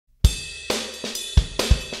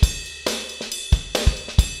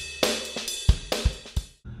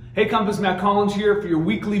Hey Compass, Matt Collins here for your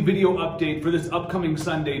weekly video update for this upcoming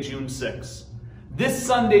Sunday, June 6th. This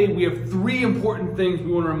Sunday, we have three important things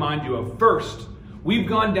we want to remind you of. First, we've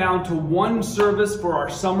gone down to one service for our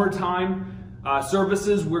summertime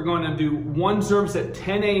services. We're going to do one service at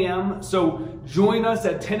 10 a.m. So join us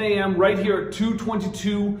at 10 a.m. right here at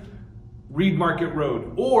 222 Reed Market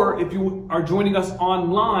Road. Or if you are joining us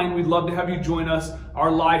online, we'd love to have you join us.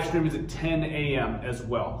 Our live stream is at 10 a.m. as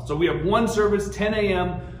well. So we have one service, 10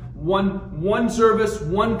 a.m., one service,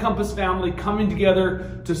 one Compass family coming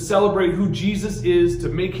together to celebrate who Jesus is, to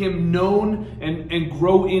make him known and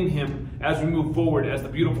grow in him as we move forward as the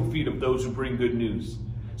beautiful feet of those who bring good news.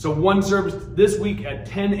 So one service this week at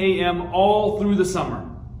 10 a.m. all through the summer.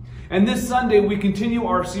 And this Sunday, we continue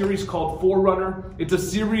our series called Forerunner. It's a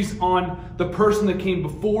series on the person that came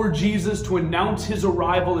before Jesus to announce his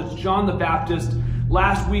arrival. It's John the Baptist.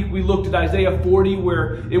 Last week, we looked at Isaiah 40,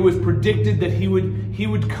 where it was predicted that he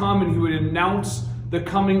would come and he would announce the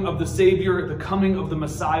coming of the Savior, the coming of the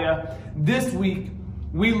Messiah. This week,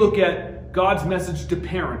 we look at God's message to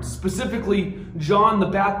parents, specifically John the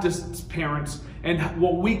Baptist's parents, and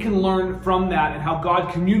what we can learn from that and how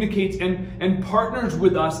God communicates and partners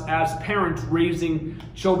with us as parents raising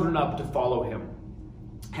children up to follow him.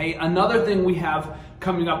 Hey, another thing we have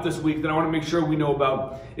coming up this week that I want to make sure we know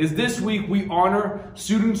about is this week we honor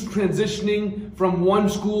students transitioning from one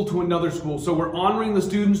school to another school. So we're honoring the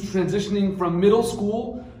students transitioning from middle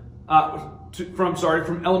school,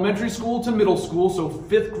 from elementary school to middle school, so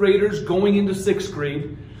fifth graders going into sixth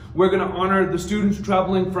grade. We're going to honor the students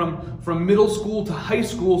traveling from middle school to high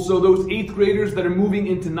school, so those eighth graders that are moving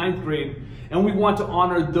into ninth grade. And we want to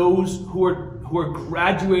honor those who are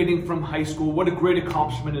graduating from high school. What a great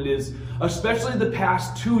accomplishment it is, especially the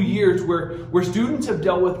past 2 years where students have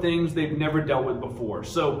dealt with things they've never dealt with before.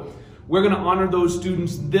 So we're going to honor those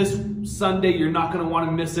students this Sunday. You're not going to want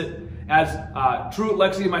to miss it as Truett,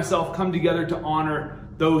 Lexi, and myself come together to honor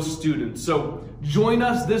those students. So join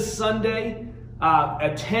us this Sunday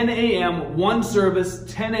at 10 a.m., one service,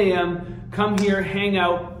 10 a.m., come here, hang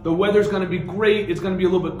out. The weather's going to be great. It's going to be a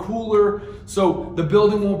little bit cooler, so the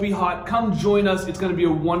building won't be hot. Come join us. It's going to be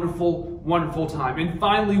a wonderful, wonderful time. And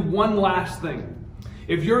finally, one last thing.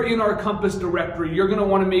 If you're in our Compass directory, you're going to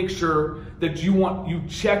want to make sure that you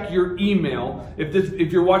check your email.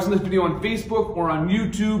 If you're watching this video on Facebook or on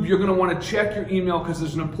YouTube, you're going to want to check your email because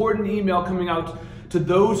there's an important email coming out to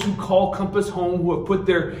those who call Compass home, who have put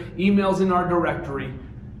their emails in our directory.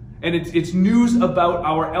 And it's news about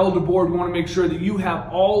our elder board. We want to make sure that you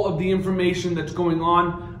have all of the information that's going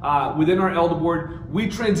on within our elder board. We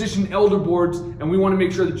transition elder boards, and we want to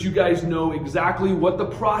make sure that you guys know exactly what the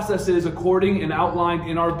process is according and outlined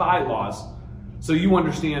in our bylaws. So you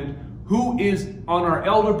understand who is on our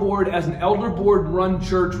elder board. As an elder board run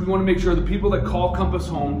church, we want to make sure the people that call Compass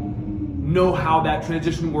home know how that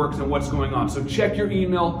transition works and what's going on. So check your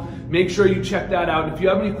email. Make sure you check that out. If you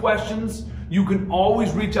have any questions, you can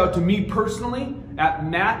always reach out to me personally at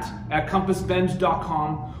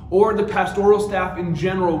matt@compassbend.com or the pastoral staff in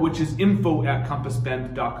general, which is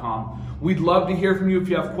info@compassbend.com. We'd love to hear from you if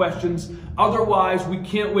you have questions. Otherwise, we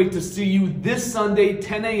can't wait to see you this Sunday,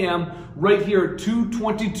 10 a.m., right here at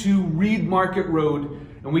 222 Reed Market Road,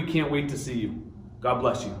 and we can't wait to see you. God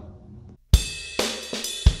bless you.